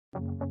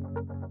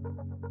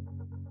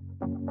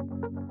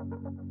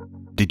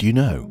Did you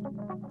know?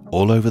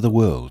 All over the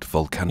world,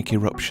 volcanic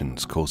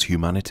eruptions cause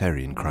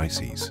humanitarian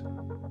crises.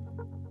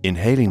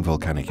 Inhaling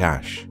volcanic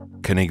ash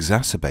can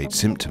exacerbate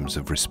symptoms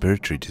of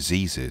respiratory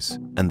diseases,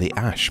 and the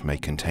ash may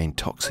contain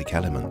toxic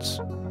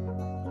elements.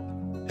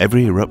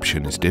 Every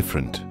eruption is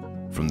different,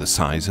 from the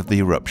size of the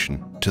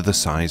eruption to the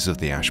size of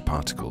the ash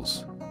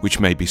particles, which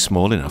may be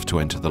small enough to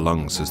enter the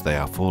lungs as they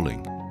are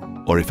falling,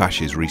 or if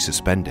ash is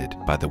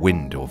resuspended by the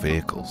wind or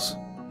vehicles.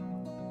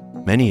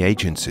 Many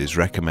agencies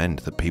recommend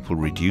that people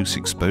reduce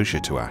exposure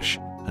to ash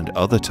and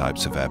other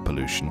types of air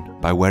pollution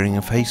by wearing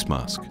a face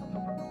mask.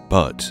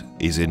 But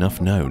is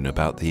enough known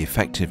about the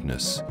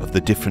effectiveness of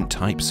the different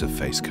types of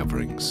face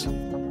coverings?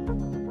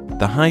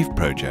 The Hive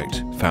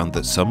project found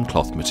that some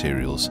cloth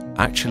materials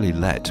actually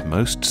let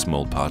most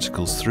small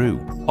particles through,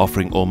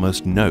 offering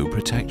almost no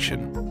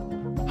protection.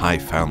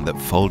 Hive found that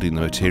folding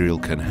the material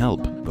can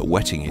help, but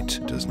wetting it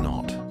does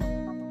not.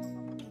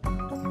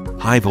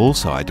 Hive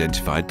also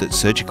identified that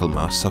surgical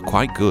masks are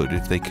quite good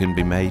if they can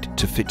be made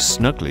to fit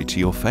snugly to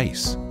your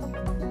face.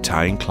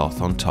 Tying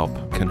cloth on top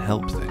can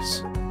help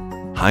this.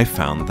 Hive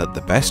found that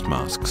the best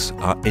masks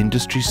are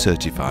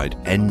industry-certified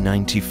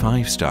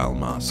N95 style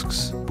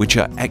masks, which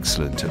are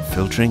excellent at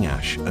filtering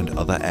ash and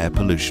other air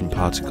pollution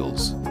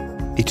particles.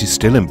 It is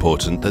still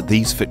important that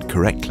these fit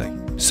correctly,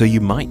 so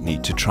you might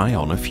need to try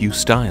on a few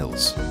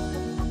styles.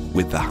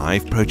 With the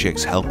Hive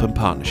project's help and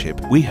partnership,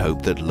 we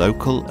hope that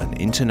local and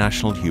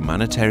international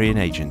humanitarian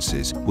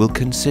agencies will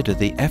consider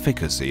the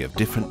efficacy of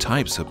different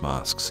types of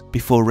masks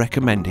before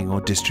recommending or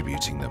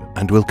distributing them,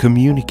 and will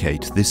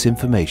communicate this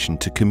information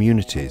to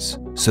communities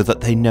so that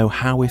they know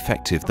how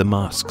effective the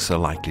masks are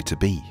likely to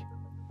be.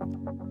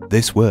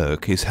 This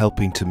work is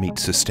helping to meet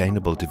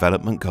Sustainable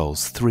Development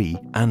Goals 3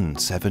 and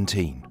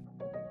 17.